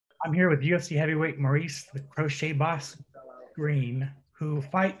I'm here with UFC heavyweight Maurice, the crochet boss Greene, who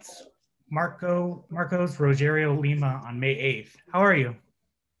fights Marcos Rogerio Lima on May 8th. How are you?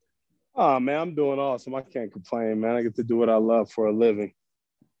 Oh man, I'm doing awesome. I can't complain, man. I get to do what I love for a living.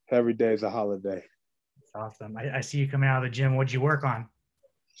 Every day is a holiday. It's awesome. I see you coming out of the gym. What'd you work on?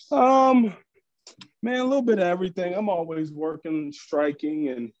 Um, Man, a little bit of everything. I'm always working, striking,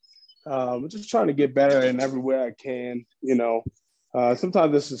 and just trying to get better in everywhere I can.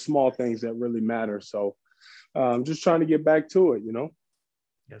 Sometimes it's the small things that really matter. So, just trying to get back to it.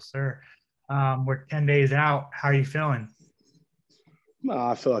 Yes, sir. We're 10 days out. How are you feeling?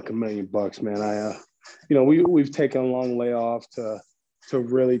 I feel like $1 million, man. We've taken a long layoff to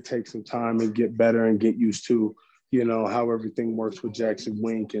really take some time and get better and get used to, how everything works with Jackson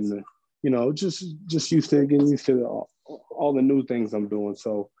Wink and just used to getting used to all the new things I'm doing.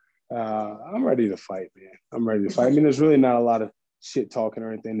 So I'm ready to fight, man. I'm ready to fight. I mean, there's really not a lot of shit talking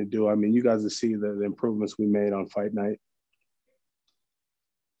or anything to do. I mean, you guys will see the improvements we made on fight night.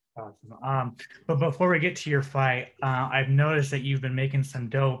 Awesome. But before we get to your fight, I've noticed that you've been making some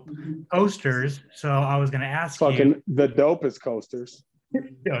dope posters. So I was going to ask you, Fucking the dopest coasters.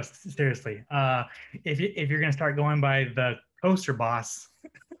 no, seriously, if you're going to start going by the poster boss.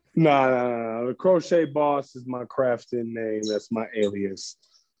 No. The Crochet Boss is my crafting name. That's my alias.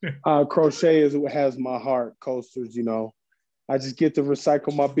 Crochet is what has my heart. Coasters, I just get to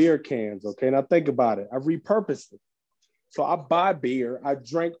recycle my beer cans. Okay, now think about it. I repurpose it. So I buy beer, I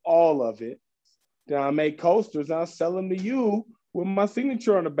drink all of it, then I make coasters, and I sell them to you with my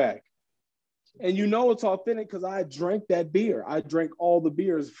signature on the back. And you know it's authentic because I drank that beer. I drank all the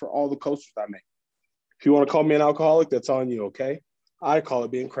beers for all the coasters I make. If you want to call me an alcoholic, that's on you, okay? I call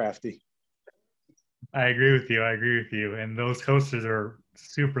it being crafty. I agree with you. I agree with you. And those coasters are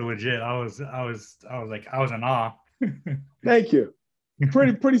super legit. I was in awe. Thank you.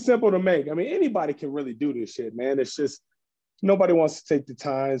 Pretty simple to make. I mean, anybody can really do this shit, man. It's just nobody wants to take the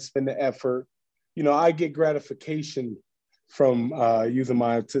time, spend the effort. I get gratification from using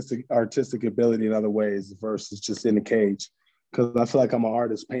my artistic ability in other ways versus just in the cage. Because I feel like I'm an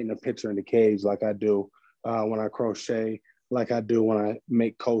artist painting a picture in the cage, like I do when I crochet, like I do when I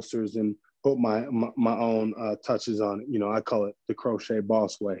make coasters and put my own touches on it. I call it the crochet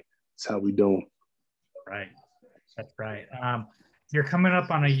boss way. That's how we do them. Right. That's right. You're coming up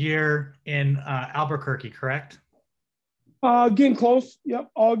on a year in Albuquerque, correct? Getting close. Yep,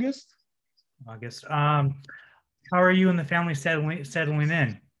 August. August. How are you and the family settling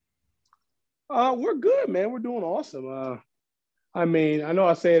in? We're good, man. We're doing awesome. I mean, I know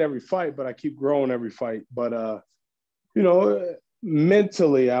I say it every fight, but I keep growing every fight. But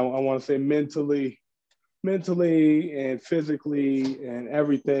mentally, I want to say mentally and physically and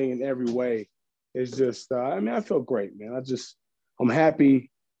everything in every way. It's just, I mean, I feel great, man. I'm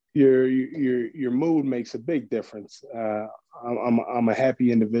happy. Your mood makes a big difference. I'm a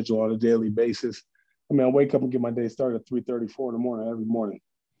happy individual on a daily basis. I mean, I wake up and get my day started at 3:34 in the morning every morning.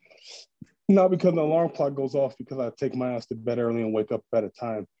 Not because the alarm clock goes off, because I take my ass to bed early and wake up at a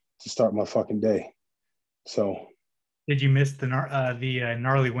time to start my fucking day. So, Did you miss the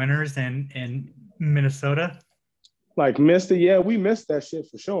gnarly winters in Minnesota? like, missed it? Yeah, we missed that shit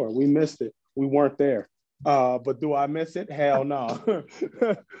for sure. We missed it. We weren't there. But do I miss it? Hell no.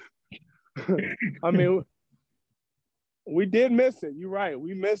 I mean, we did miss it. You're right.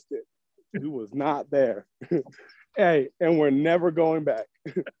 We missed it. We was not there. Hey, and we're never going back.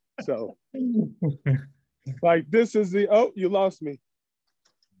 So, like, this is you lost me.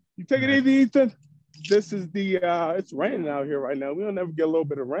 You take it easy, Ethan. This is it's raining out here right now. We don't ever get a little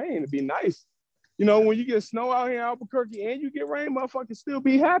bit of rain. It'd be nice. When you get snow out here in Albuquerque and you get rain, motherfuckers still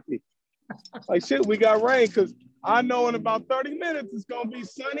be happy. Like, shit, we got rain because I know in about 30 minutes it's going to be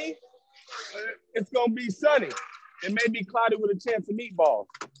sunny. It's going to be sunny. It may be cloudy with a chance of meatballs.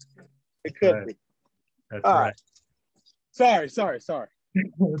 It could be. That's all right. Sorry.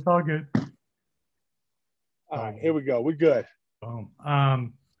 It's all good. All right, here we go. We're good. Boom.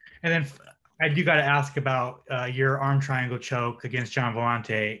 And then I do got to ask about your arm triangle choke against John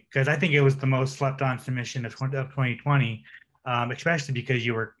Volante, because I think it was the most slept on submission of 2020, especially because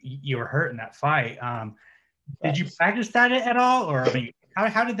you were hurt in that fight. Did you practice that at all, or I mean,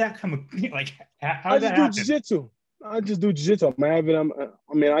 how did that come? Like, how did that happen? Jiu-jitsu. I just do jiu-jitsu. I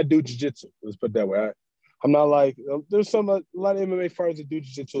do jiu-jitsu. Let's put it that way. I'm not like, there's a lot of MMA fighters that do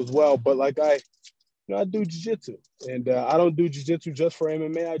jiu-jitsu as well, but like I do jiu-jitsu, and I don't do jiu-jitsu just for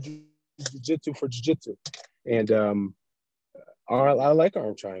MMA. I do jiu-jitsu for jiu-jitsu, and I like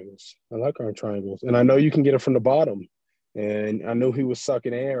arm triangles. And I know you can get it from the bottom. And I knew he was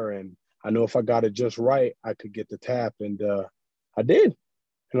sucking air, and I know if I got it just right, I could get the tap, and I did.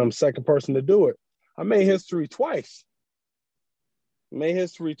 and I'm the second person to do it. I made history twice.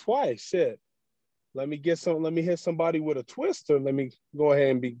 Shit. Let me hit somebody with a twister. Let me go ahead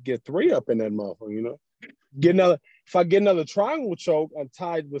and get 3 up in that motherfucker, you know? If I get another triangle choke, I'm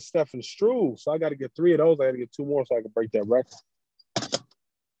tied with Stefan Struve. So I got to get 3 of those. I got to get 2 more so I can break that record. That's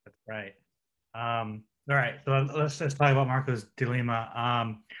right. All right. So let's talk about Marcos de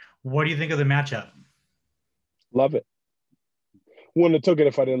Lima. What do you think of the matchup? Love it. Wouldn't have took it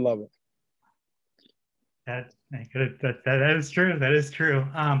if I didn't love it. That is true. That is true.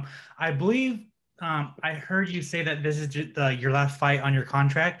 I believe I heard you say that this is just, your last fight on your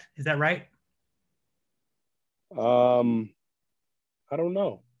contract. Is that right? I don't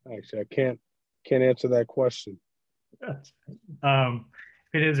know. Actually, I can't answer that question. If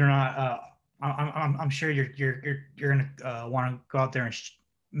it is or not, I'm sure you're gonna want to go out there and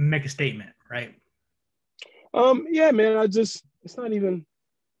make a statement, right? Yeah, man. It's not even,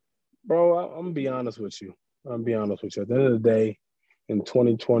 bro. I'm gonna be honest with you. At the end of the day, in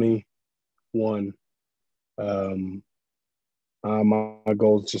 2021, my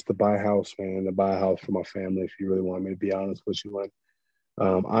goal is just to buy a house, man. To buy a house for my family. If you really want me to be honest with you,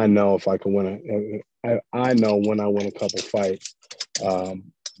 I know if I can win I know when I win a couple fights,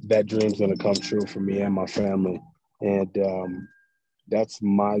 that dream's gonna come true for me and my family, and that's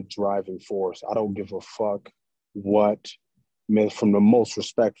my driving force. I don't give a fuck what, man, from the most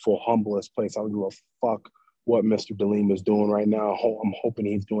respectful, humblest place. I don't give a fuck what Mr. De Lima is doing right now. I'm hoping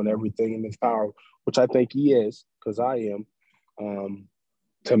he's doing everything in his power, which I think he is, because I am,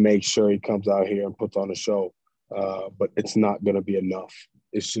 to make sure he comes out here and puts on a show. But it's not going to be enough.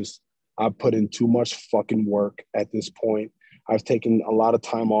 It's just, I've put in too much fucking work at this point. I've taken a lot of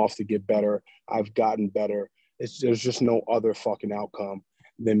time off to get better. I've gotten better. There's just no other fucking outcome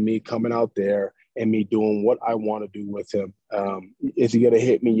than me coming out there and me doing what I want to do with him. Is he going to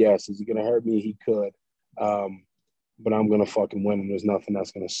hit me? Yes. Is he going to hurt me? He could. But I'm going to fucking win, and there's nothing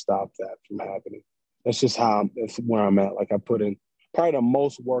that's going to stop that from happening. That's where I'm at. Like, I put in probably the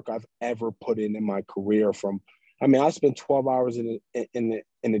most work I've ever put in my career. I spent 12 hours in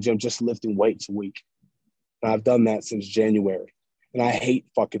the gym just lifting weights a week. And I've done that since January. And I hate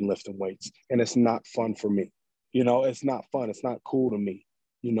fucking lifting weights. And it's not fun for me. You know, it's not fun. It's not cool to me,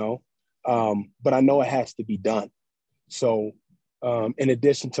 you know. But I know it has to be done. So in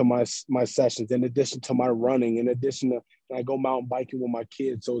addition to my sessions, in addition to my running, in addition to, I go mountain biking with my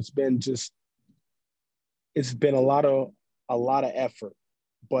kids. So it's been a lot of effort,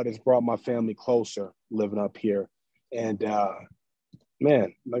 but it's brought my family closer living up here. And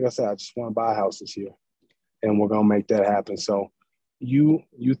man, like I said, I just want to buy a house this year, and we're going to make that happen. So you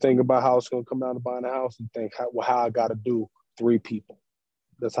think about how it's going to come down to buying a house, and think how I got to do 3 people.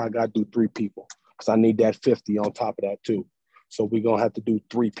 That's how I got to do 3 people, because I need that 50 on top of that too. So we're going to have to do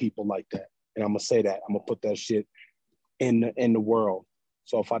 3 people like that. And I'm going to say that. I'm going to put that shit in the world.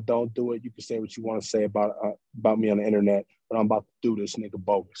 So if I don't do it, you can say what you want to say about me on the internet, but I'm about to do this nigga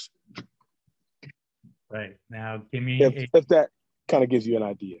bogus. Right. Now, give me if that kind of gives you an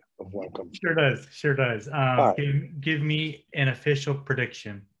idea of what I'm coming from. Sure does. Right. Give me an official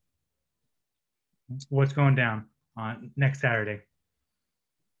prediction. What's going down on next Saturday?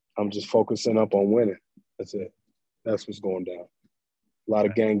 I'm just focusing up on winning. That's it. That's what's going down. A lot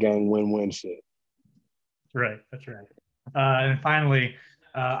of gang, win-win shit. Right. That's right. And finally,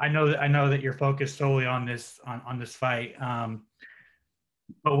 I know that you're focused solely on this fight.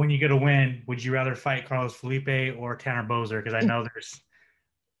 But when you get a win, would you rather fight Carlos Felipe or Tanner Boser? Because I know there's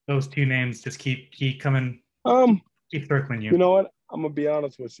those 2 names just keep coming, keep circling you. You know what? I'm gonna be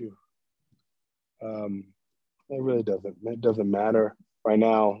honest with you. It really doesn't. It doesn't matter right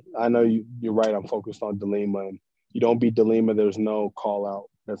now. I know you're right. I'm focused on De Lima, and you don't beat De Lima, there's no call out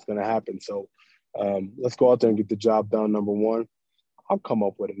that's gonna happen. So let's go out there and get the job done. Number 1, I'll come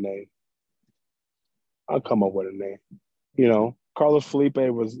up with a name. You know, Carlos Felipe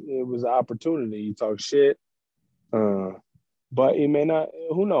was an opportunity. You talk shit, but he may not.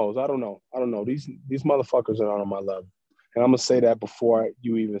 Who knows? I don't know. These motherfuckers are not on my level, and I'm gonna say that before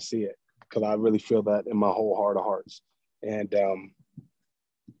you even see it, because I really feel that in my whole heart of hearts. And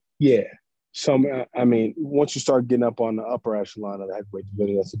yeah. Once you start getting up on the upper echelon of the heavyweight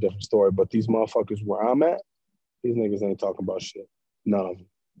division, that's a different story. But these motherfuckers where I'm at, these niggas ain't talking about shit. None of them.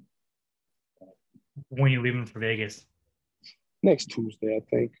 When you leaving for Vegas? Next Tuesday, I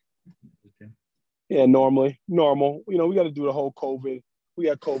think. Okay. Yeah, normal. You know, we got to do the whole COVID. We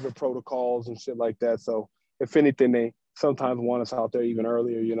got COVID protocols and shit like that. So if anything, they sometimes want us out there even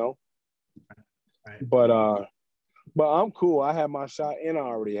earlier, you know. Right. But I'm cool. I had my shot and I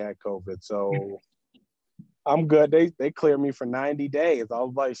already had COVID. So I'm good. They cleared me for 90 days. I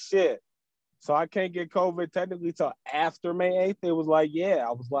was like, shit. So I can't get COVID technically till after May 8th. It was like, yeah.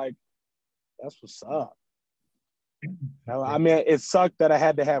 I was like, that's what's up. I mean, it sucked that I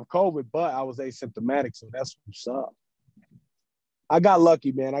had to have COVID, but I was asymptomatic, so that's what's up. I got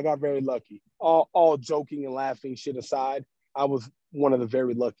lucky, man. I got very lucky. All joking and laughing shit aside, I was one of the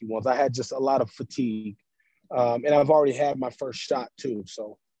very lucky ones. I had just a lot of fatigue, and I've already had my first shot too,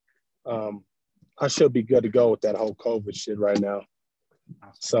 so I should be good to go with that whole COVID shit right now.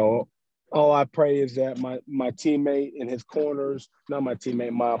 So all I pray is that my teammate in his corners, not my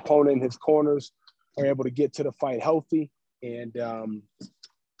teammate, my opponent in his corners are able to get to the fight healthy, and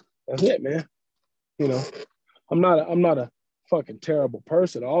that's it, man. You know, I'm not a fucking terrible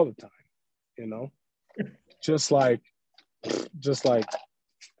person all the time, you know. Just like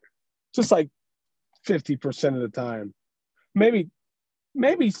 50% of the time. Maybe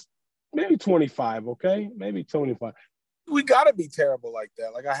 25, okay? Maybe 25. We gotta be terrible like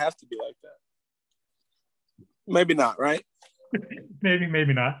that. Like I have to be like that. Maybe not, right?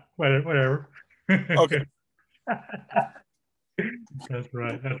 maybe not. Whatever. Okay. That's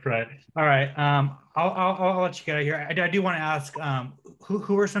right. That's right. All right. I'll let you get out of here. I do want to ask,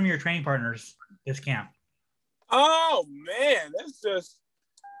 who are some of your training partners this camp? Oh man, that's just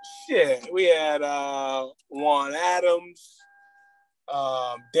shit. We had Juan Adams,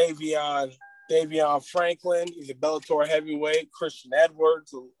 Davion Franklin. He's a Bellator heavyweight. Christian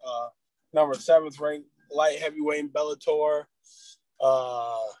Edwards, number 7th ranked light heavyweight in Bellator.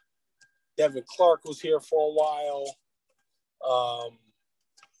 Devin Clark was here for a while.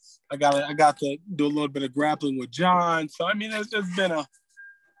 I got to do a little bit of grappling with John. So I mean, there's been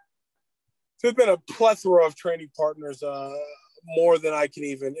a plethora of training partners, more than I can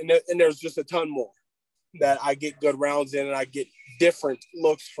even, and there's just a ton more that I get good rounds in and I get different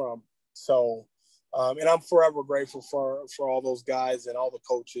looks from. So, and I'm forever grateful for all those guys and all the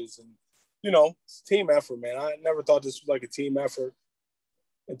coaches, and you know, it's a team effort, man. I never thought this was like a team effort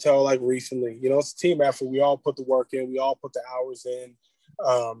until like recently. You know, it's a team effort. We all put the work in. We all put the hours in,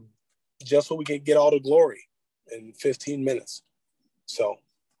 just so we can get all the glory in 15 minutes. So.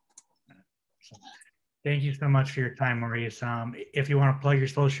 Thank you so much for your time, Maurice. If you want to plug your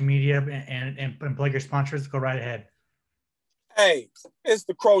social media and plug your sponsors, go right ahead. Hey, it's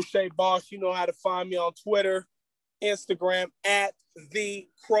the Crochet Boss. You know how to find me on Twitter, Instagram at the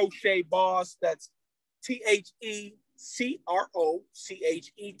Crochet Boss. That's TheCrochet,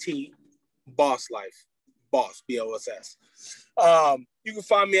 Boss Life, Boss, BOSS. You can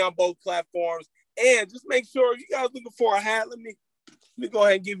find me on both platforms, and just make sure you guys looking for a hat. Let me go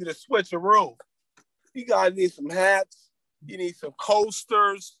ahead and give you the switcheroo. You guys need some hats. You need some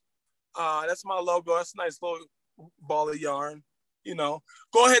coasters. That's my logo. That's a nice little ball of yarn. You know,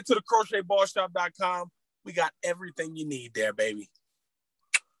 go ahead to the crochetballshop.com. We got everything you need there, baby.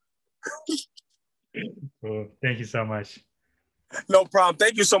 Cool. Thank you so much. No problem.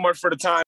 Thank you so much for the time.